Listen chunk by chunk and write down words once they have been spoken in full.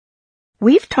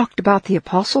We've talked about the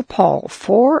Apostle Paul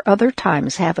 4 other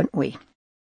times, haven't we?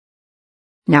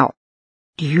 Now,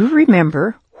 do you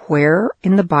remember where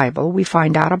in the Bible we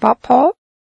find out about Paul?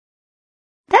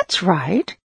 That's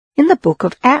right, in the book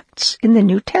of Acts in the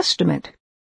New Testament.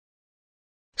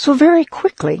 So very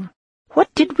quickly, what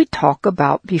did we talk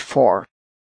about before?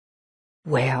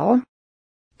 Well,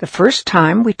 the first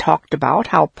time we talked about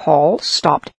how Paul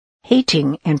stopped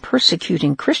hating and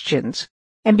persecuting Christians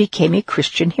and became a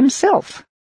Christian himself.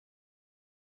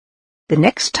 The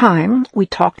next time we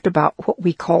talked about what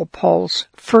we call Paul's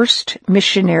first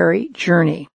missionary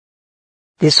journey.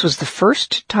 This was the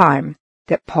first time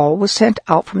that Paul was sent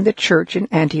out from the church in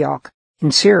Antioch,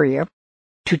 in Syria,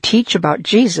 to teach about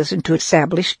Jesus and to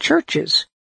establish churches,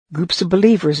 groups of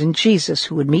believers in Jesus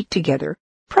who would meet together,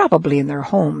 probably in their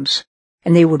homes,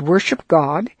 and they would worship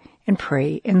God and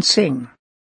pray and sing.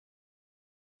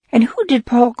 And who did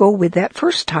Paul go with that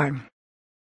first time?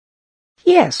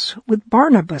 Yes, with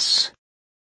Barnabas.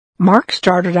 Mark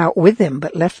started out with them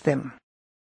but left them.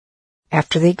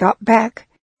 After they got back,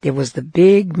 there was the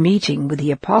big meeting with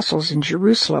the apostles in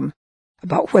Jerusalem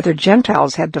about whether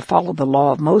Gentiles had to follow the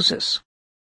law of Moses.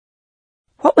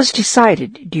 What was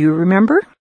decided, do you remember?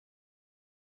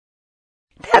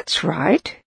 That's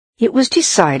right. It was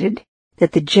decided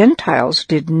that the Gentiles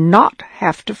did not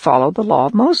have to follow the law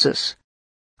of Moses.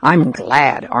 I'm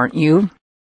glad, aren't you?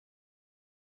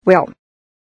 Well,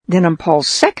 then on Paul's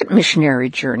second missionary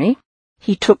journey,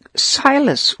 he took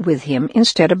Silas with him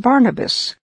instead of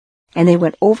Barnabas, and they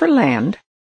went overland,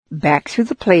 back through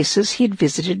the places he had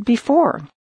visited before.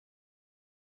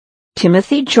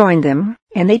 Timothy joined them,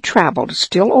 and they traveled,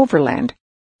 still overland,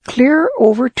 clear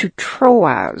over to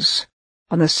Troas,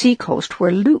 on the seacoast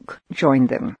where Luke joined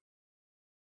them.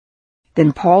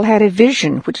 Then Paul had a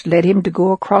vision which led him to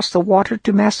go across the water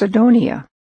to Macedonia.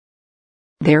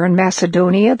 There in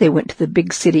Macedonia they went to the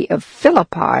big city of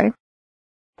Philippi,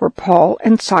 where Paul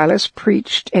and Silas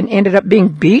preached and ended up being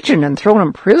beaten and thrown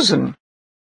in prison.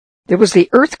 There was the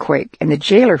earthquake and the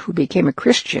jailer who became a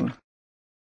Christian.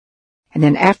 And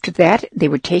then after that they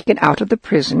were taken out of the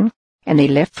prison and they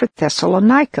left for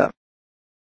Thessalonica.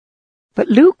 But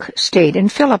Luke stayed in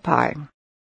Philippi,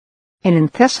 and in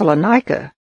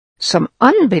Thessalonica some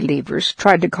unbelievers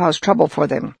tried to cause trouble for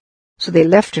them, so they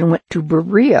left and went to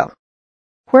Berea,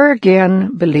 where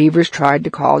again believers tried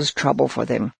to cause trouble for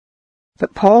them.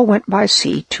 But Paul went by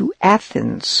sea to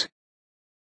Athens.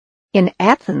 In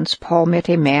Athens, Paul met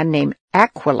a man named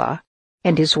Aquila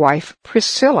and his wife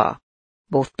Priscilla,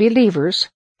 both believers,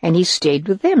 and he stayed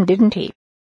with them, didn't he?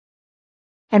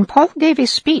 And Paul gave a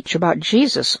speech about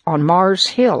Jesus on Mars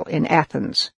Hill in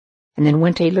Athens, and then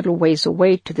went a little ways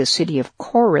away to the city of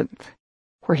Corinth,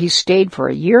 where he stayed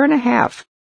for 1.5 years,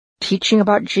 teaching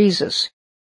about Jesus,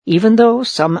 even though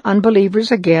some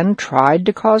unbelievers again tried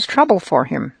to cause trouble for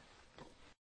him.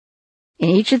 In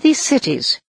each of these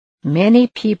cities, many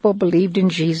people believed in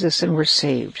Jesus and were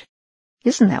saved.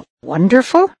 Isn't that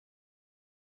wonderful?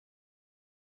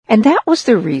 And that was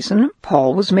the reason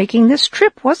Paul was making this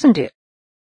trip, wasn't it?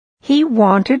 He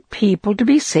wanted people to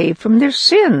be saved from their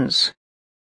sins,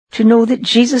 to know that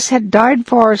Jesus had died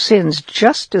for our sins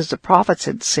just as the prophets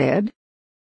had said,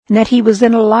 and that he was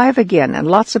then alive again and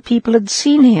lots of people had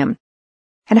seen him,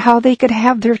 and how they could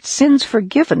have their sins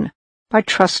forgiven by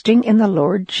trusting in the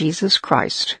Lord Jesus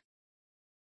Christ.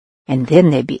 And then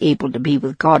they'd be able to be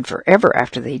with God forever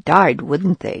after they died,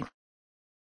 wouldn't they?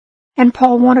 And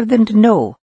Paul wanted them to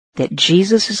know that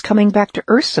Jesus is coming back to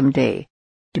earth someday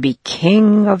to be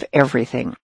king of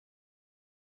everything.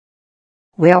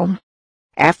 Well,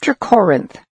 after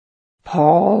Corinth,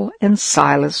 Paul and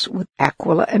Silas with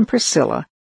Aquila and Priscilla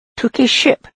took a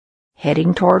ship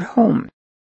heading toward home,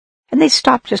 and they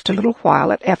stopped just a little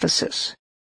while at Ephesus.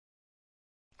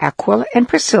 Aquila and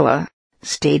Priscilla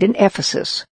stayed in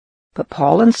Ephesus, but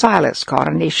Paul and Silas got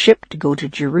on a ship to go to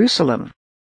Jerusalem.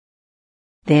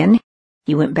 Then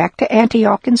he went back to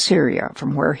Antioch in Syria,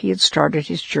 from where he had started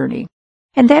his journey,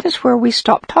 and that is where we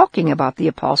stopped talking about the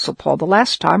Apostle Paul the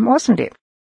last time, wasn't it?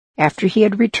 After he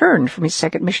had returned from his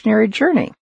second missionary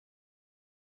journey.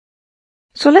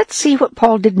 So let's see what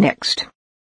Paul did next.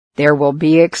 There will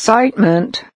be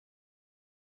excitement.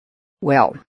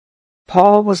 Well,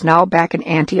 Paul was now back in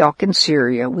Antioch in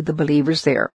Syria with the believers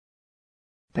there.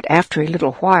 But after a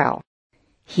little while,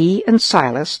 he and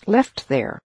Silas left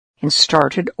there and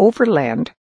started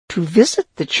overland to visit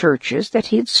the churches that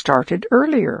he had started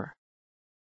earlier.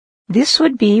 This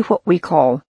would be what we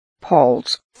call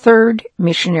Paul's third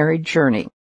missionary journey.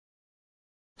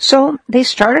 So they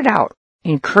started out,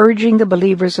 encouraging the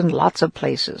believers in lots of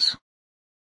places.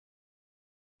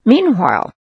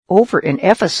 Meanwhile, over in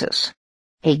Ephesus,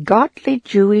 A godly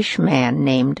Jewish man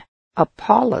named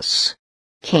Apollos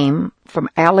came from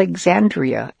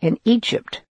Alexandria in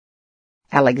Egypt.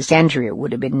 Alexandria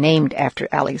would have been named after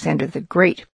Alexander the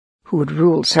Great, who had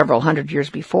ruled several hundred years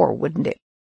before, wouldn't it?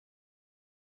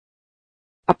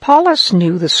 Apollos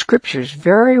knew the Scriptures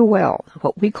very well,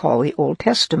 what we call the Old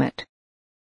Testament.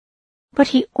 But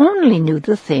he only knew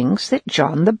the things that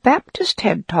John the Baptist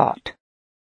had taught.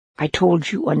 I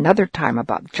told you another time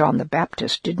about John the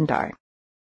Baptist, didn't I?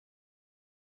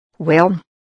 Well,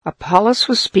 Apollos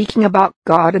was speaking about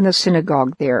God in the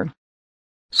synagogue there.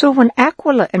 So when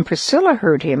Aquila and Priscilla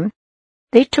heard him,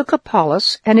 they took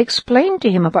Apollos and explained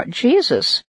to him about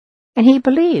Jesus, and he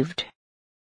believed.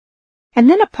 And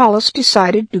then Apollos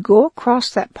decided to go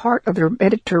across that part of the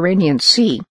Mediterranean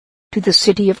Sea to the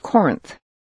city of Corinth.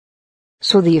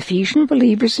 So the Ephesian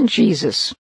believers in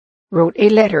Jesus wrote a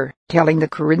letter telling the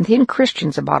Corinthian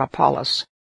Christians about Apollos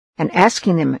and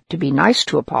asking them to be nice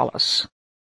to Apollos.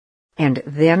 And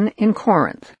then in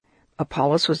Corinth,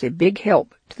 Apollos was a big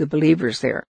help to the believers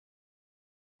there.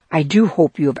 I do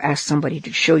hope you have asked somebody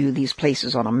to show you these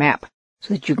places on a map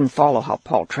so that you can follow how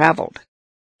Paul traveled.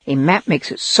 A map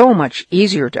makes it so much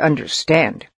easier to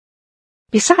understand.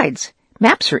 Besides,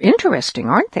 maps are interesting,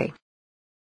 aren't they?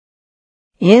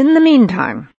 In the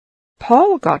meantime,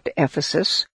 Paul got to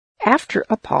Ephesus after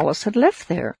Apollos had left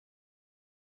there.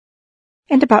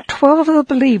 And about 12 of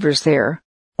the believers there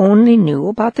only knew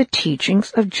about the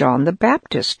teachings of John the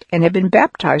Baptist and had been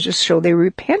baptized to show they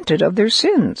repented of their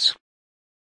sins.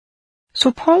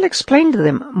 So Paul explained to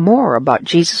them more about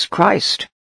Jesus Christ,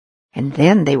 and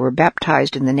then they were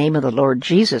baptized in the name of the Lord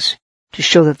Jesus to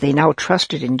show that they now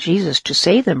trusted in Jesus to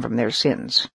save them from their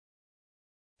sins.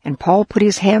 And Paul put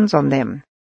his hands on them,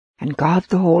 and God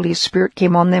the Holy Spirit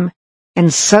came on them,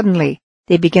 and suddenly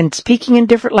they began speaking in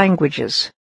different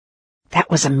languages. That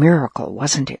was a miracle,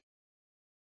 wasn't it?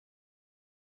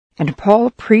 And Paul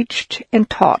preached and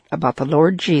taught about the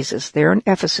Lord Jesus there in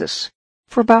Ephesus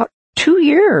for about 2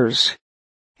 years,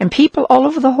 and people all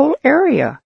over the whole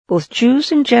area, both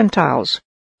Jews and Gentiles,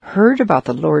 heard about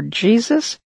the Lord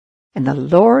Jesus, and the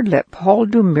Lord let Paul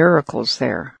do miracles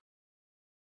there.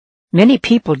 Many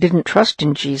people didn't trust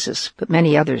in Jesus, but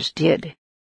many others did.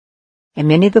 And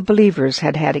many of the believers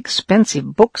had had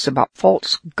expensive books about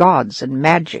false gods and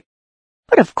magic.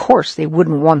 But of course they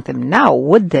wouldn't want them now,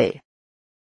 would they?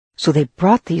 So they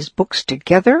brought these books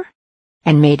together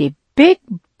and made a big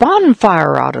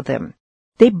bonfire out of them.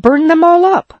 They burned them all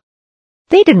up.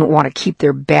 They didn't want to keep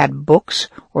their bad books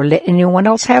or let anyone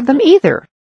else have them either.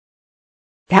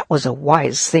 That was a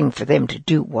wise thing for them to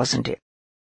do, wasn't it?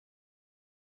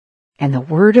 And the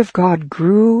Word of God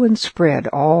grew and spread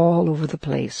all over the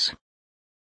place.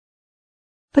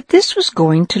 But this was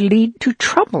going to lead to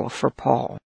trouble for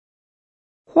Paul.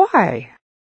 Why?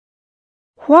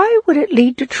 Why would it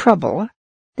lead to trouble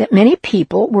that many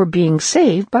people were being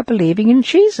saved by believing in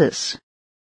Jesus?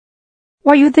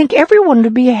 Why, you'd think everyone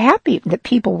would be happy that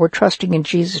people were trusting in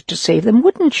Jesus to save them,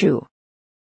 wouldn't you?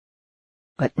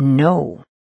 But no,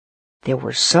 there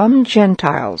were some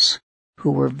Gentiles who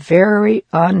were very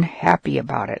unhappy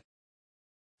about it.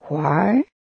 Why?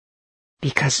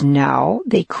 Because now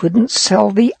they couldn't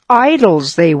sell the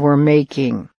idols they were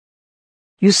making.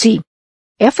 You see,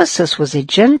 Ephesus was a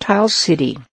Gentile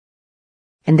city,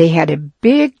 and they had a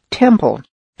big temple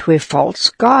to a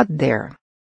false god there.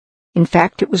 In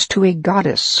fact, it was to a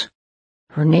goddess.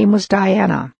 Her name was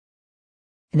Diana,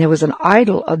 and there was an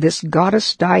idol of this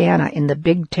goddess Diana in the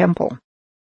big temple,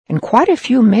 and quite a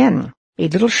few men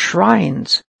made little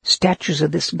shrines, statues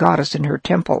of this goddess in her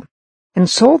temple, and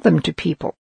sold them to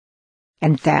people.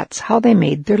 And that's how they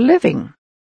made their living,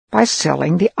 by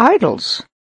selling the idols.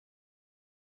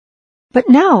 But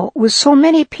now, with so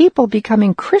many people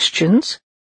becoming Christians,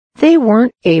 they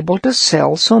weren't able to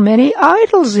sell so many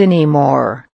idols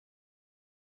anymore.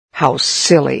 How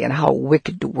silly and how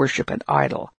wicked to worship an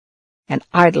idol. An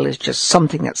idol is just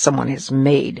something that someone has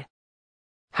made.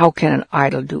 How can an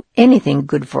idol do anything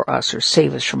good for us or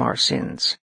save us from our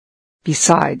sins?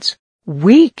 Besides,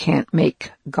 we can't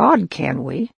make God, can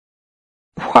we?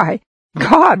 Why,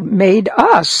 God made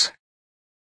us.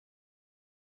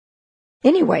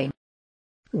 Anyway,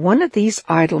 one of these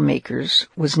idol makers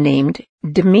was named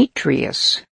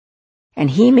Demetrius, and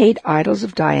he made idols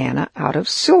of Diana out of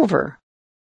silver.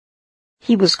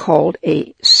 He was called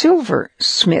a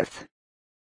silversmith.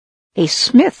 A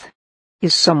smith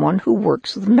is someone who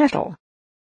works with metal.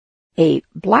 A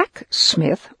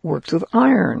blacksmith works with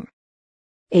iron.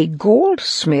 A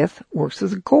goldsmith works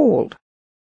with gold.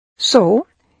 So,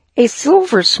 a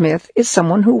silversmith is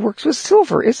someone who works with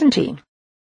silver, isn't he?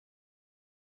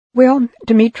 Well,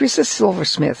 Demetrius, a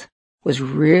silversmith, was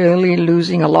really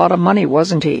losing a lot of money,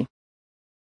 wasn't he?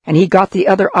 And he got the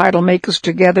other idol makers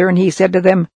together, and he said to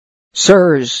them,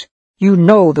 "Sirs, you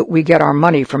know that we get our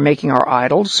money from making our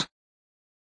idols."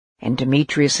 And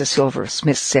Demetrius the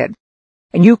silversmith said,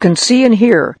 "And you can see and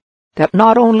hear that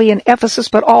not only in Ephesus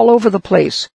but all over the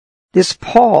place, this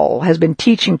Paul has been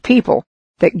teaching people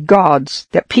that gods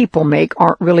that people make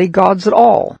aren't really gods at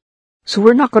all. So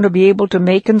we're not going to be able to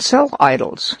make and sell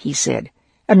idols," he said.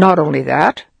 "And not only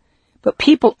that, but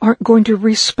people aren't going to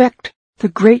respect the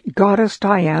great goddess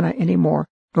Diana anymore,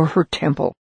 nor her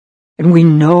temple. And we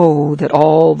know that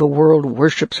all the world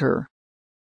worships her."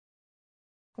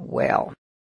 Well,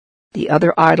 the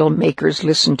other idol makers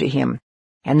listened to him,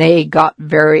 and they got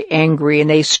very angry, and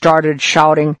they started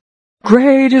shouting,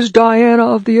 "Great is Diana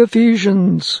of the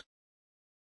Ephesians!"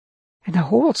 And the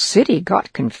whole city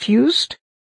got confused,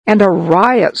 and a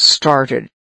riot started,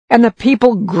 and the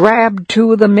people grabbed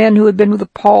two of the men who had been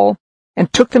with Paul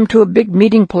and took them to a big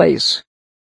meeting place.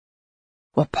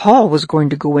 Well, Paul was going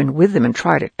to go in with them and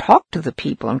try to talk to the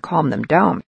people and calm them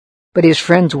down, but his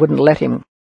friends wouldn't let him.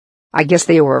 I guess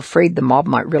they were afraid the mob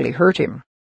might really hurt him.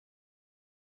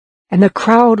 And the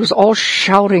crowd was all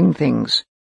shouting things.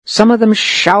 Some of them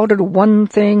shouted one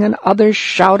thing and others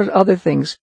shouted other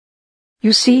things.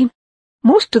 You see,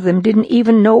 most of them didn't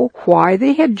even know why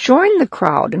they had joined the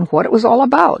crowd and what it was all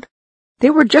about. They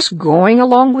were just going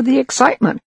along with the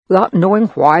excitement without knowing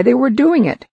why they were doing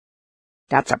it.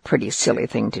 That's a pretty silly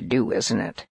thing to do, isn't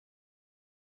it?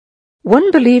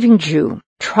 One believing Jew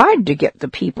tried to get the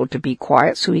people to be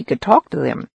quiet so he could talk to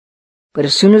them, but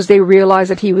as soon as they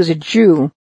realized that he was a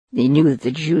Jew, they knew that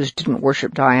the Jews didn't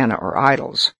worship Diana or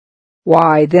idols.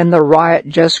 Why, then the riot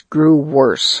just grew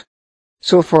worse.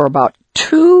 So for about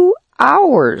 2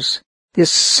 hours,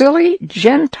 this silly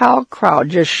Gentile crowd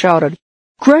just shouted,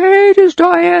 "Great is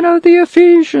Diana of the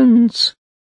Ephesians!"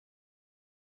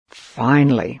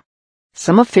 Finally,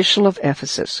 some official of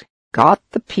Ephesus got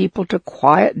the people to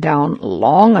quiet down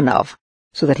long enough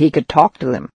so that he could talk to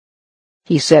them.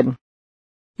 He said,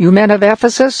 "You men of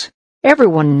Ephesus,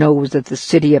 everyone knows that the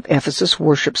city of Ephesus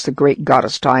worships the great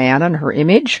goddess Diana and her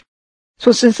image.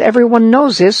 So since everyone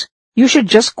knows this, you should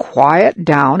just quiet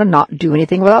down and not do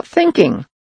anything without thinking."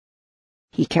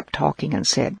 He kept talking and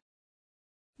said,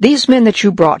 "These men that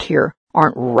you brought here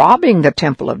aren't robbing the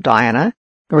temple of Diana,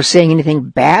 nor saying anything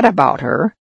bad about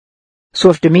her. So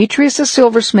if Demetrius the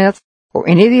silversmith or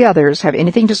any of the others have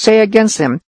anything to say against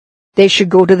them, they should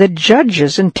go to the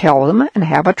judges and tell them and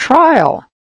have a trial."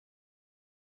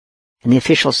 And the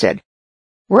official said,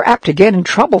 "We're apt to get in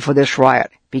trouble for this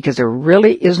riot, because there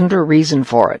really isn't a reason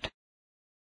for it."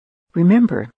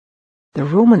 Remember, the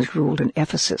Romans ruled in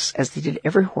Ephesus as they did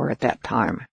everywhere at that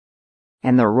time,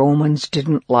 and the Romans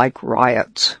didn't like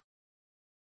riots.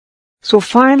 So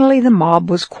finally the mob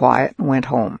was quiet and went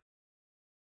home.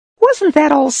 Wasn't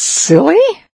that all silly?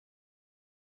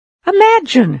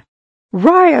 Imagine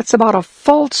riots about a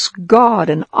false god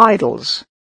and idols.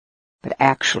 But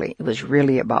actually, it was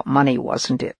really about money,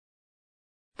 wasn't it?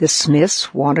 The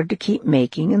smiths wanted to keep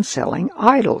making and selling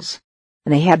idols,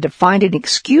 and they had to find an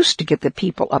excuse to get the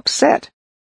people upset.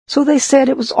 So they said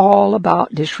it was all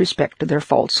about disrespect to their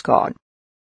false god.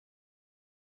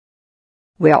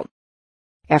 Well,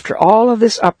 after all of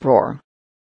this uproar,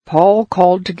 Paul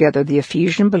called together the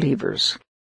Ephesian believers.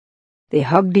 They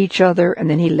hugged each other, and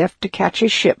then he left to catch a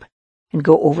ship and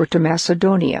go over to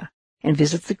Macedonia and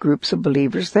visit the groups of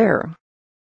believers there.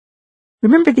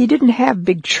 Remember, they didn't have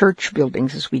big church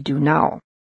buildings as we do now.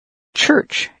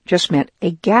 Church just meant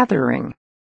a gathering,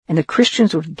 and the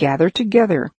Christians would gather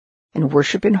together and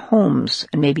worship in homes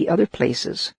and maybe other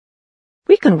places.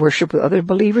 We can worship with other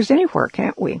believers anywhere,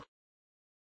 can't we?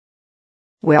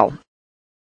 Well,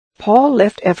 Paul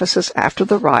left Ephesus after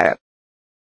the riot,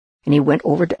 and he went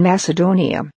over to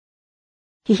Macedonia.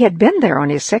 He had been there on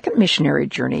his second missionary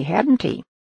journey, hadn't he?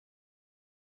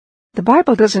 The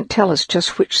Bible doesn't tell us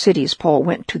just which cities Paul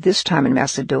went to this time in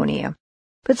Macedonia,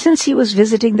 but since he was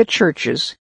visiting the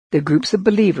churches, the groups of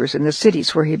believers in the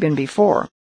cities where he had been before,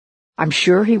 I'm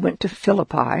sure he went to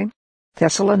Philippi,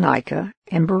 Thessalonica,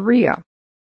 and Berea.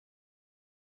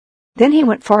 Then he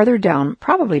went farther down,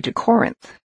 probably to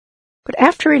Corinth. But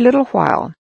after a little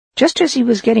while, just as he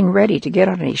was getting ready to get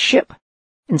on a ship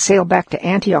and sail back to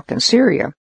Antioch in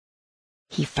Syria,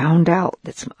 he found out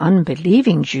that some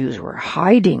unbelieving Jews were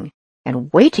hiding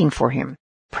and waiting for him,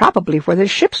 probably where the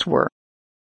ships were.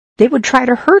 They would try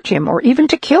to hurt him or even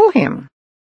to kill him.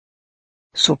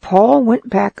 So Paul went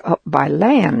back up by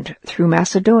land through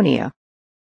Macedonia,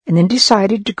 and then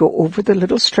decided to go over the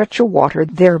little stretch of water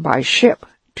there by ship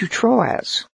to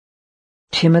Troas.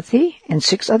 Timothy and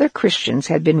 6 other Christians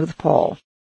had been with Paul,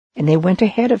 and they went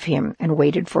ahead of him and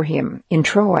waited for him in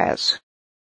Troas.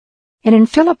 And in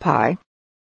Philippi,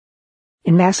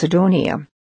 in Macedonia,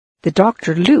 the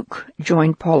doctor Luke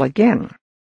joined Paul again.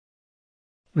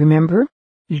 Remember,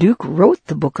 Luke wrote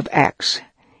the book of Acts,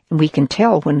 and we can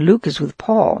tell when Luke is with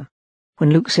Paul,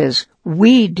 when Luke says,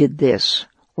 "We did this,"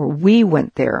 or "we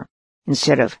went there,"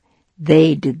 instead of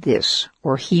 "they did this,"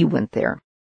 or "he went there."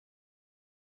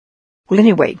 Well,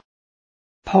 anyway,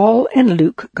 Paul and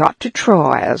Luke got to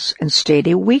Troas and stayed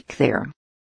a week there.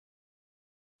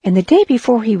 And the day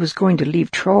before he was going to leave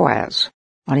Troas,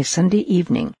 on a Sunday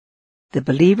evening, the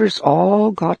believers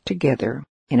all got together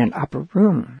in an upper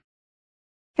room.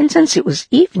 And since it was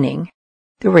evening,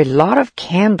 there were a lot of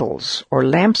candles or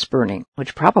lamps burning,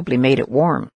 which probably made it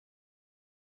warm.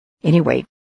 Anyway,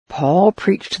 Paul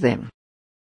preached to them,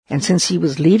 and since he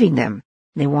was leaving them,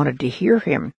 they wanted to hear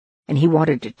him, and he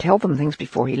wanted to tell them things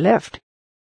before he left.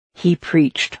 He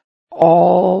preached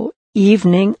all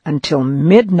evening until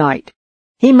midnight.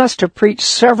 He must have preached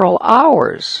several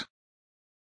hours.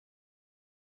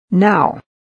 Now,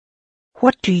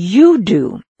 what do you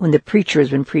do when the preacher has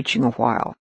been preaching a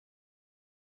while?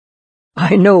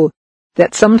 I know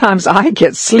that sometimes I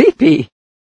get sleepy.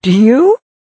 Do you?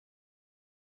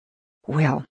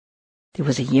 Well, there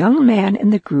was a young man in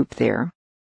the group there,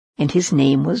 and his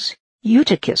name was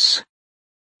Eutychus.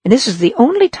 And this is the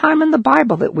only time in the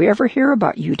Bible that we ever hear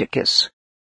about Eutychus.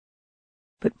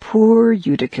 But poor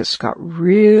Eutychus got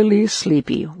really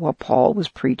sleepy while Paul was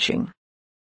preaching.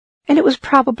 And it was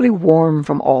probably warm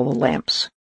from all the lamps,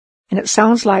 and it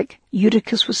sounds like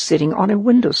Eutychus was sitting on a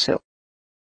windowsill.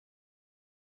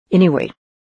 Anyway,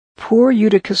 poor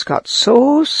Eutychus got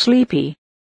so sleepy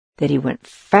that he went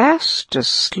fast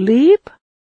asleep,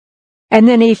 and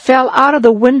then he fell out of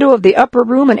the window of the upper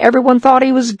room, and everyone thought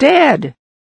he was dead.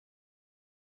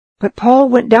 But Paul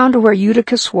went down to where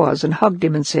Eutychus was and hugged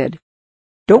him and said,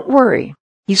 "Don't worry,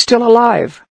 he's still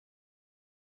alive."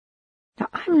 Now,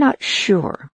 I'm not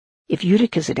sure if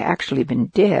Eutychus had actually been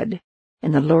dead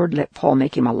and the Lord let Paul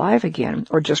make him alive again,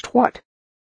 or just what.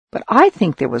 But I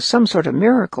think there was some sort of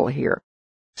miracle here,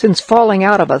 since falling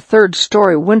out of a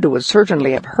third-story window would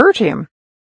certainly have hurt him.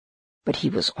 But he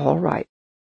was all right.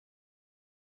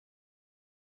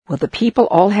 Well, the people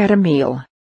all had a meal,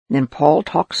 and then Paul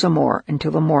talked some more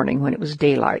until the morning when it was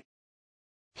daylight.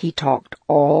 He talked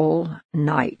all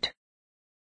night.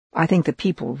 I think the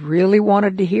people really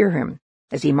wanted to hear him,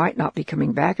 as he might not be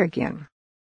coming back again.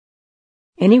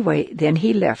 Anyway, then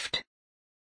he left,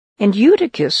 and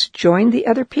Eutychus joined the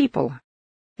other people,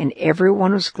 and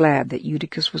everyone was glad that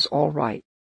Eutychus was all right.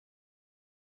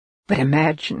 But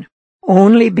imagine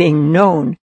only being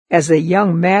known as the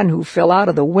young man who fell out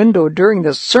of the window during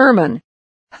the sermon.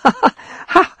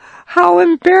 How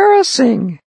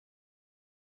embarrassing!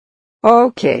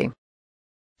 Okay,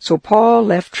 so Paul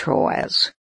left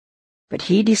Troas, but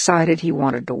he decided he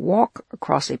wanted to walk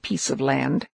across a piece of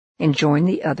land and join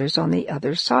the others on the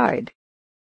other side.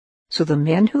 So the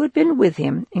men who had been with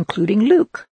him, including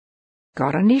Luke,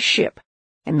 got on his ship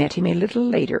and met him a little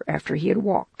later after he had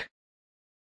walked.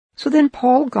 So then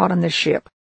Paul got on the ship,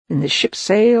 and the ship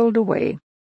sailed away,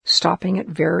 stopping at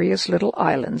various little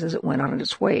islands as it went on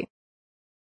its way.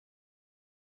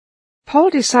 Paul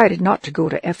decided not to go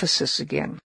to Ephesus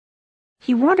again.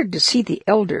 He wanted to see the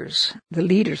elders, the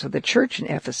leaders of the church in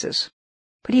Ephesus,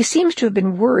 but he seems to have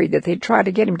been worried that they'd try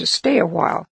to get him to stay a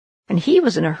while, and he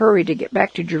was in a hurry to get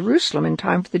back to Jerusalem in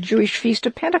time for the Jewish Feast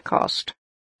of Pentecost,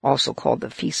 also called the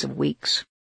Feast of Weeks.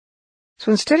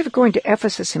 So instead of going to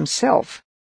Ephesus himself,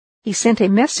 he sent a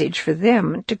message for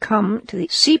them to come to the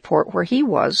seaport where he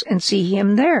was and see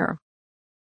him there.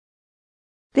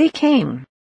 They came,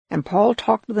 and Paul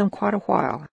talked to them quite a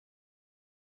while.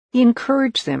 He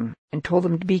encouraged them and told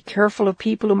them to be careful of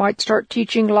people who might start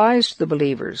teaching lies to the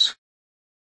believers.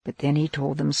 But then he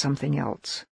told them something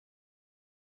else.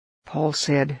 Paul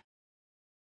said,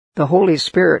 "The Holy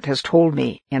Spirit has told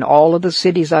me in all of the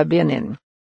cities I've been in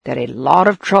that a lot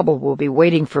of trouble will be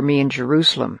waiting for me in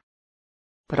Jerusalem,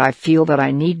 but I feel that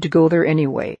I need to go there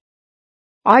anyway.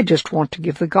 I just want to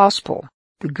give the gospel,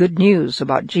 the good news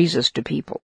about Jesus to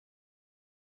people."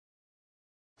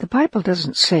 The Bible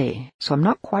doesn't say, so I'm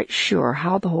not quite sure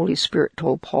how the Holy Spirit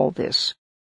told Paul this,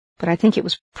 but I think it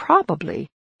was probably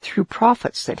through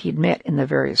prophets that he'd met in the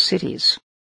various cities.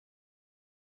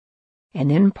 And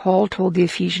then Paul told the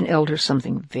Ephesian elders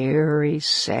something very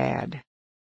sad.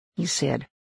 He said,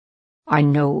 "I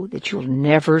know that you'll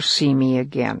never see me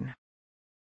again."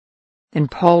 Then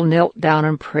Paul knelt down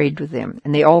and prayed with them,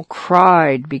 and they all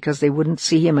cried because they wouldn't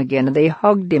see him again, and they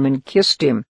hugged him and kissed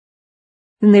him.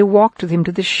 Then they walked with him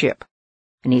to the ship,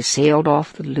 and he sailed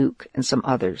off with Luke and some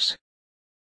others.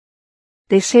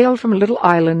 They sailed from little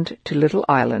island to little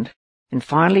island and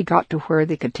finally got to where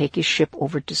they could take a ship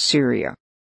over to Syria.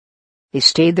 They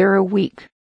stayed there a week,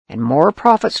 and more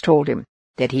prophets told him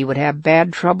that he would have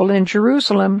bad trouble in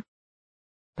Jerusalem,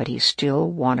 but he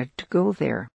still wanted to go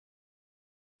there.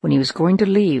 When he was going to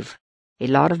leave, a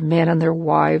lot of men and their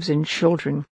wives and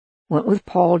children went with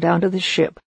Paul down to the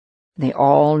ship, and they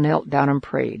all knelt down and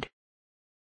prayed.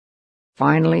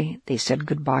 Finally, they said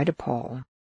goodbye to Paul.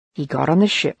 He got on the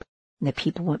ship, and the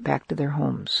people went back to their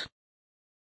homes.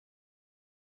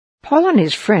 Paul and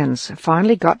his friends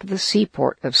finally got to the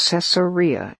seaport of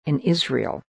Caesarea in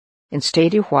Israel and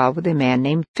stayed a while with a man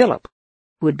named Philip,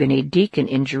 who had been a deacon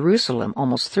in Jerusalem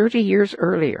almost 30 years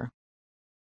earlier.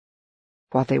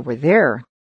 While they were there,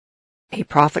 a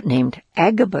prophet named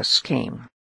Agabus came.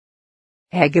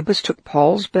 Agabus took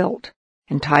Paul's belt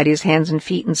and tied his hands and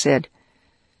feet and said,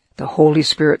 "The Holy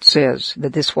Spirit says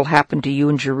that this will happen to you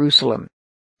in Jerusalem,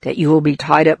 that you will be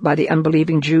tied up by the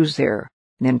unbelieving Jews there,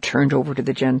 and then turned over to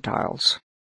the Gentiles."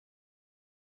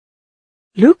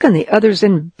 Luke and the others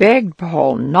then begged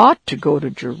Paul not to go to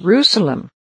Jerusalem,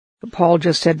 but Paul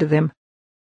just said to them,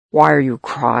 "Why are you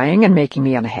crying and making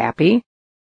me unhappy?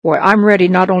 Why, I'm ready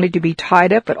not only to be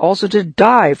tied up, but also to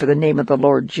die for the name of the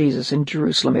Lord Jesus in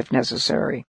Jerusalem if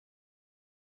necessary."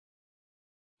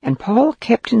 And Paul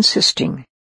kept insisting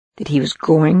that he was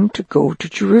going to go to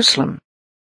Jerusalem.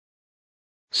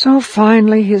 So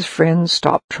finally his friends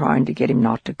stopped trying to get him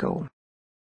not to go.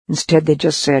 Instead they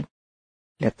just said,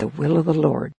 "Let the will of the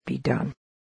Lord be done."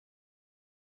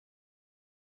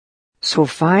 So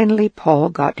finally Paul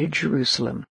got to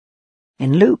Jerusalem,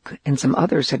 and Luke and some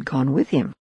others had gone with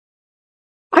him.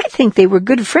 I think they were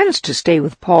good friends to stay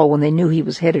with Paul when they knew he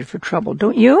was headed for trouble,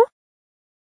 don't you?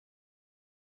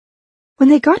 When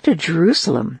they got to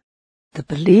Jerusalem, the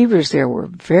believers there were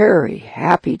very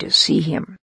happy to see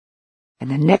him. And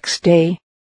the next day,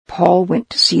 Paul went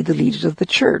to see the leaders of the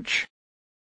church.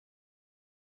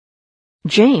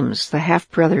 James, the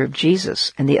half-brother of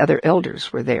Jesus, and the other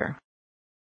elders were there.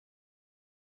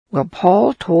 Well,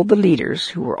 Paul told the leaders,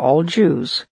 who were all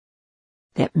Jews,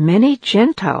 that many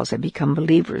Gentiles had become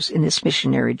believers in this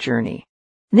missionary journey,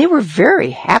 and they were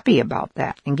very happy about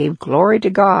that and gave glory to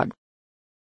God.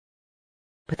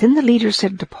 But then the leaders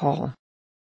said to Paul,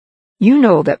 "You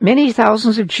know that many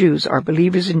thousands of Jews are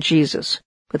believers in Jesus,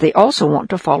 but they also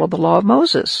want to follow the law of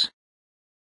Moses."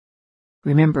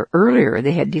 Remember, earlier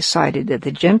they had decided that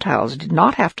the Gentiles did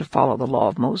not have to follow the law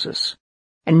of Moses,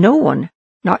 and no one,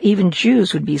 not even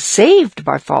Jews, would be saved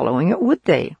by following it, would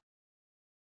they?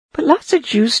 But lots of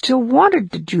Jews still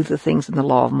wanted to do the things in the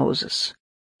law of Moses.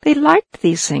 They liked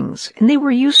these things, and they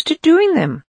were used to doing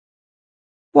them.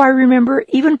 Why, remember,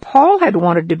 even Paul had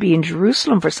wanted to be in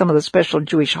Jerusalem for some of the special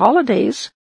Jewish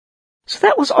holidays. So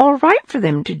that was all right for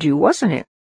them to do, wasn't it?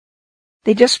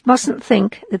 They just mustn't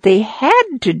think that they had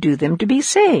to do them to be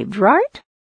saved, right?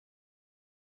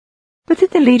 But then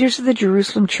the leaders of the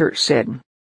Jerusalem church said,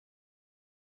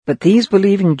 "But these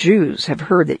believing Jews have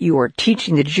heard that you are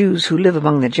teaching the Jews who live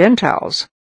among the Gentiles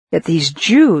that these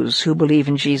Jews who believe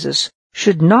in Jesus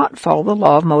should not follow the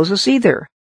law of Moses either,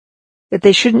 that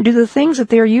they shouldn't do the things that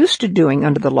they are used to doing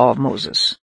under the law of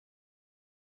Moses."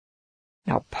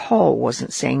 Now, Paul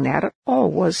wasn't saying that at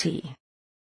all, was he?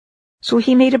 So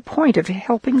he made a point of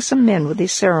helping some men with a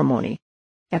ceremony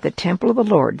at the temple of the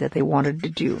Lord that they wanted to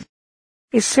do,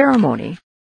 a ceremony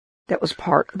that was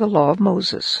part of the law of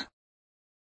Moses.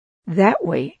 That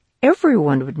way,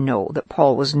 everyone would know that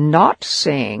Paul was not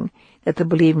saying that the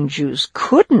believing Jews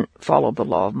couldn't follow the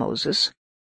law of Moses.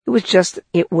 It was just that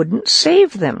it wouldn't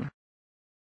save them.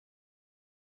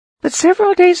 But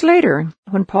several days later,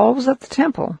 when Paul was at the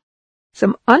temple,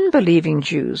 some unbelieving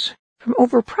Jews from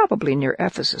over probably near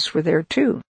Ephesus were there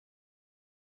too.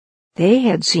 They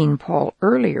had seen Paul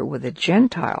earlier with a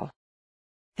Gentile,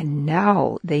 and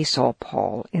now they saw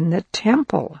Paul in the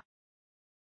temple.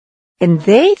 And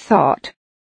they thought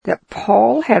that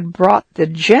Paul had brought the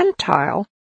Gentile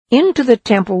into the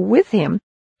temple with him,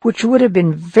 which would have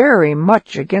been very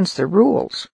much against the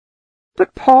rules.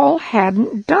 But Paul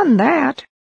hadn't done that.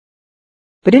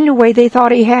 But anyway, they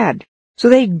thought he had. So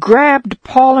they grabbed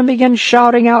Paul and began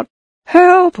shouting out,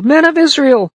 "Help, men of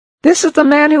Israel! This is the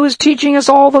man who is teaching us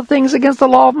all the things against the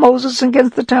law of Moses and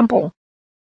against the temple."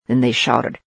 Then they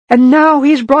shouted, "And now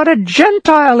he's brought a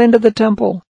Gentile into the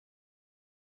temple."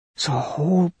 So a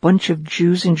whole bunch of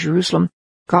Jews in Jerusalem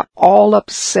got all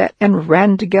upset and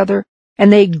ran together,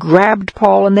 and they grabbed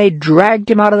Paul and they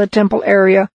dragged him out of the temple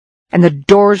area, and the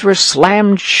doors were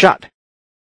slammed shut.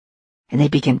 And they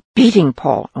began beating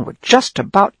Paul and were just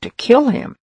about to kill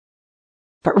him.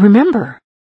 But remember,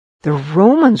 the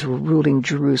Romans were ruling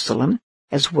Jerusalem,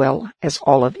 as well as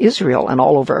all of Israel and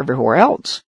all over everywhere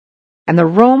else. And the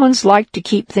Romans liked to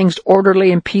keep things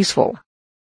orderly and peaceful.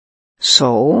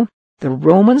 So, the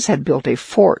Romans had built a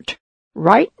fort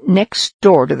right next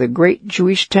door to the great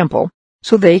Jewish temple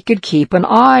so they could keep an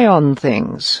eye on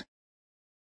things.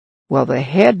 Well, the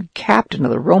head captain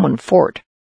of the Roman fort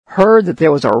heard that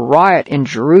there was a riot in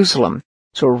Jerusalem,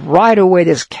 so right away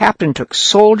this captain took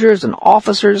soldiers and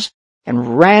officers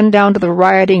and ran down to the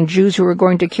rioting Jews who were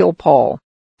going to kill Paul.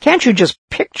 Can't you just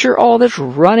picture all this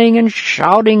running and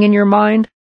shouting in your mind?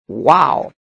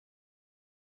 Wow!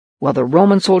 Well, the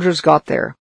Roman soldiers got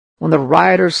there. When the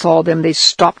rioters saw them, they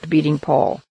stopped beating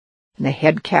Paul. And the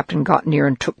head captain got near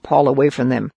and took Paul away from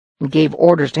them and gave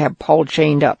orders to have Paul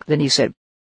chained up. Then he said,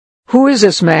 "Who is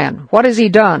this man? What has he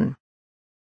done?"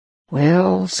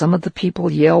 Well, some of the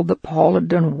people yelled that Paul had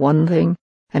done one thing,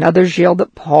 and others yelled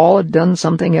that Paul had done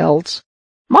something else.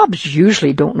 Mobs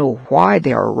usually don't know why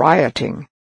they are rioting.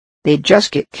 They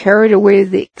just get carried away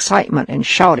with the excitement and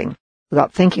shouting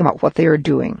without thinking about what they are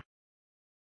doing.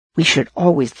 We should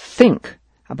always think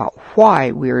about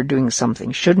why we are doing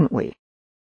something, shouldn't we?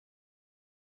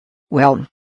 Well,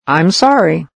 I'm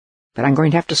sorry, but I'm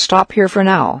going to have to stop here for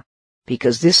now,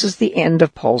 because this is the end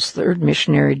of Paul's third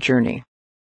missionary journey.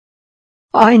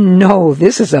 I know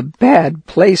this is a bad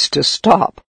place to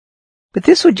stop, but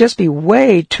this would just be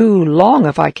way too long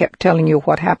if I kept telling you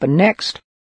what happened next.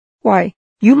 Why,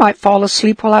 you might fall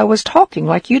asleep while I was talking,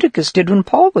 like Eutychus did when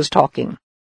Paul was talking.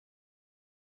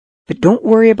 But don't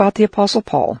worry about the Apostle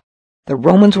Paul. The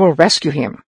Romans will rescue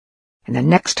him. And the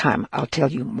next time I'll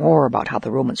tell you more about how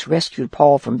the Romans rescued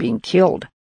Paul from being killed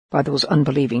by those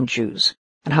unbelieving Jews,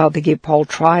 and how they gave Paul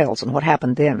trials and what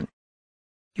happened then.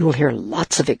 You will hear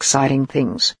lots of exciting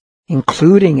things,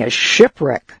 including a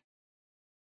shipwreck.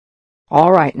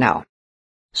 All right now,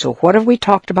 so what have we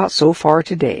talked about so far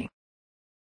today?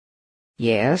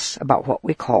 Yes, about what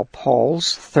we call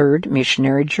Paul's third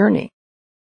missionary journey.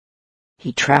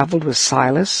 He traveled with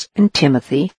Silas and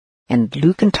Timothy, and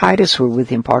Luke and Titus were with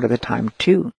him part of the time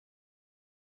too.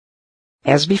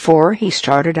 As before, he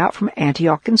started out from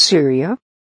Antioch in Syria,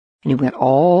 and he went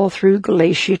all through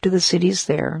Galatia to the cities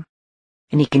there,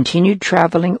 and he continued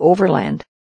traveling overland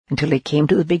until he came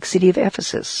to the big city of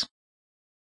Ephesus.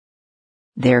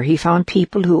 There he found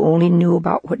people who only knew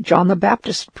about what John the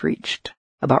Baptist preached,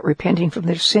 about repenting from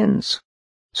their sins.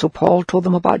 So Paul told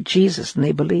them about Jesus, and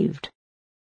they believed.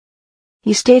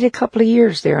 He stayed a couple of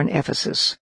years there in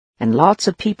Ephesus, and lots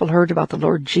of people heard about the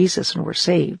Lord Jesus and were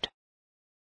saved.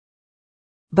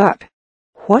 But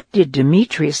what did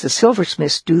Demetrius the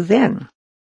silversmith do then?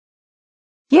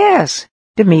 Yes,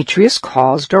 Demetrius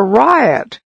caused a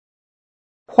riot.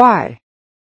 Why?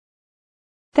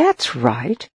 That's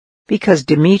right, because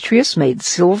Demetrius made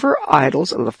silver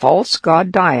idols of the false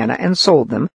god Diana and sold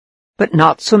them, but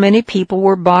not so many people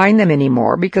were buying them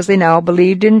anymore because they now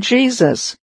believed in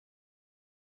Jesus.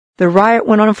 The riot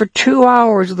went on for 2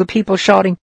 hours with the people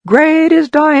shouting, "Great is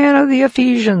Diana of the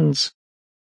Ephesians!"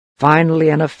 Finally,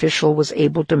 an official was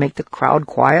able to make the crowd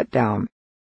quiet down.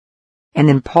 And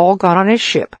then Paul got on his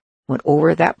ship, went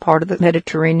over that part of the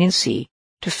Mediterranean Sea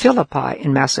to Philippi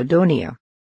in Macedonia,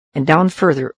 and down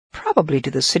further, probably to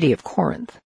the city of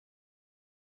Corinth.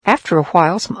 After a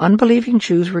while, some unbelieving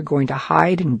Jews were going to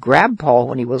hide and grab Paul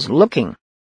when he was looking,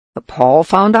 but Paul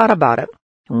found out about it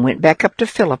and went back up to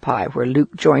Philippi, where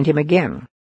Luke joined him again.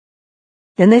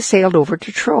 Then they sailed over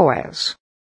to Troas.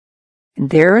 And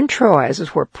there in Troas is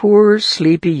where poor,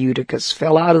 sleepy Eutychus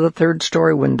fell out of the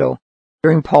third-story window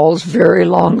during Paul's very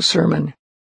long sermon.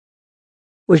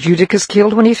 Was Eutychus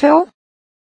killed when he fell?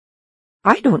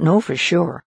 I don't know for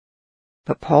sure,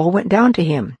 but Paul went down to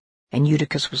him, and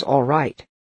Eutychus was all right.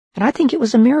 And I think it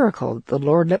was a miracle that the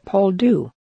Lord let Paul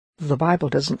do, though the Bible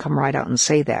doesn't come right out and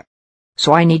say that.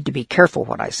 So I need to be careful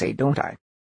what I say, don't I?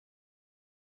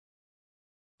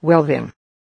 Well then,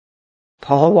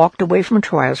 Paul walked away from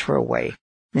Troas for a way,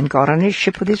 then got on his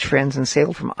ship with his friends and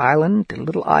sailed from island to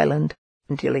little island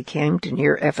until he came to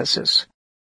near Ephesus.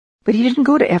 But he didn't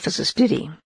go to Ephesus, did he?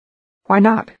 Why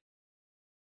not?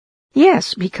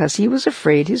 Yes, because he was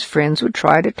afraid his friends would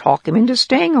try to talk him into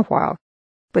staying a while,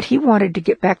 but he wanted to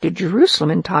get back to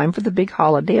Jerusalem in time for the big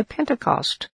holiday of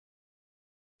Pentecost.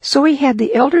 So he had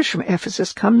the elders from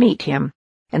Ephesus come meet him,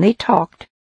 and they talked,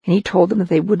 and he told them that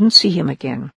they wouldn't see him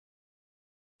again.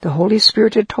 The Holy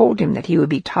Spirit had told him that he would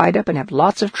be tied up and have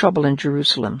lots of trouble in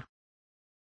Jerusalem.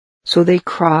 So they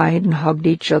cried and hugged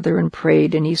each other and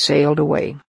prayed, and he sailed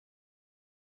away.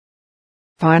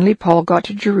 Finally, Paul got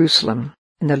to Jerusalem,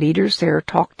 and the leaders there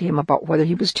talked to him about whether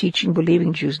he was teaching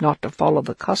believing Jews not to follow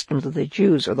the customs of the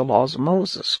Jews or the laws of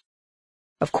Moses.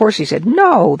 Of course, he said,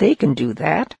 no, they can do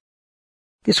that.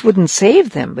 This wouldn't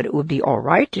save them, but it would be all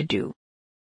right to do.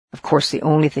 Of course, the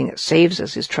only thing that saves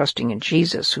us is trusting in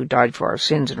Jesus, who died for our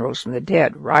sins and rose from the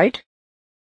dead, right?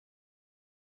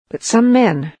 But some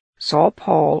men saw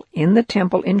Paul in the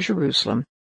temple in Jerusalem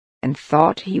and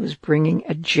thought he was bringing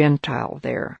a Gentile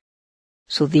there.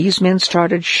 So these men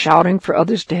started shouting for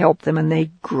others to help them, and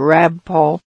they grabbed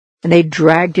Paul, and they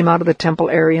dragged him out of the temple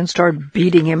area and started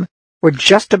beating him. Were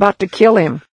just about to kill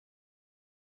him.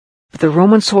 But the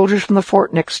Roman soldiers from the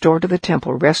fort next door to the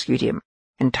temple rescued him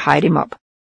and tied him up,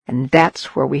 and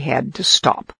that's where we had to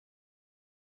stop.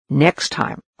 Next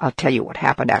time, I'll tell you what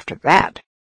happened after that.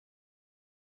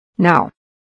 Now,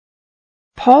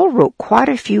 Paul wrote quite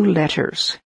a few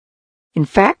letters. In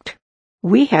fact,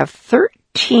 we have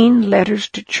 13 letters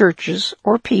to churches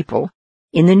or people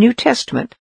in the New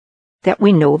Testament that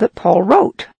we know that Paul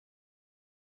wrote.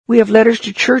 We have letters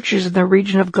to churches in the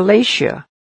region of Galatia,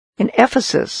 in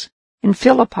Ephesus, in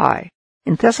Philippi,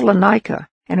 in Thessalonica,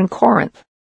 and in Corinth,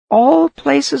 all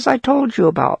places I told you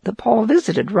about that Paul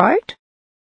visited, right?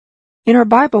 In our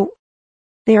Bible,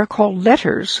 they are called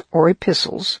letters or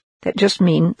epistles. That just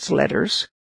means letters.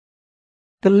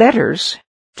 The letters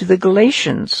to the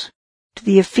Galatians, to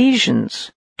the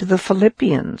Ephesians, to the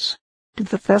Philippians, to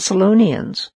the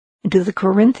Thessalonians, and to the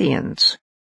Corinthians.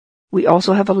 We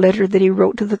also have a letter that he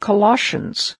wrote to the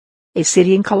Colossians, a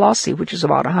city in Colossae, which is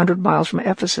about 100 miles from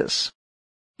Ephesus,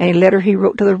 and a letter he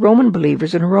wrote to the Roman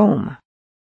believers in Rome.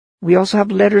 We also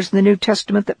have letters in the New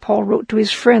Testament that Paul wrote to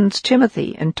his friends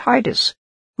Timothy and Titus,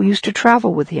 who used to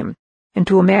travel with him, and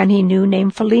to a man he knew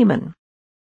named Philemon.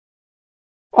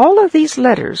 All of these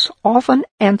letters often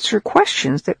answer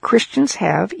questions that Christians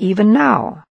have even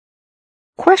now.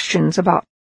 Questions about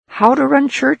how to run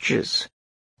churches,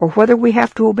 or whether we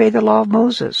have to obey the law of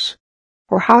Moses,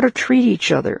 or how to treat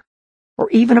each other, or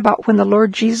even about when the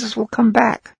Lord Jesus will come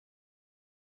back.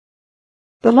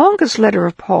 The longest letter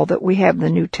of Paul that we have in the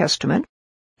New Testament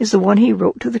is the one he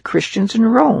wrote to the Christians in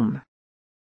Rome.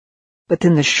 But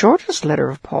then the shortest letter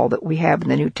of Paul that we have in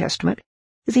the New Testament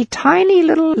is a tiny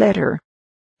little letter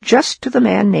just to the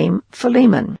man named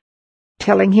Philemon,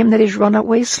 telling him that his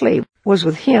runaway slave was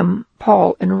with him,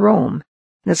 Paul, in Rome,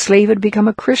 and the slave had become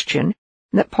a Christian,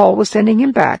 and that Paul was sending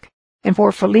him back, and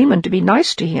for Philemon to be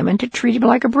nice to him and to treat him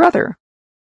like a brother.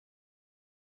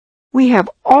 We have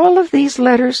all of these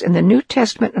letters in the New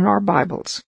Testament in our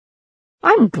Bibles.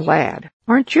 I'm glad,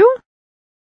 aren't you?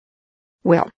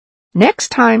 Well, next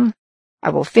time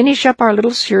I will finish up our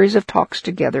little series of talks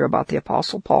together about the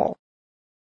Apostle Paul.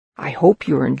 I hope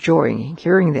you're enjoying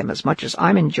hearing them as much as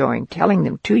I'm enjoying telling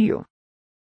them to you.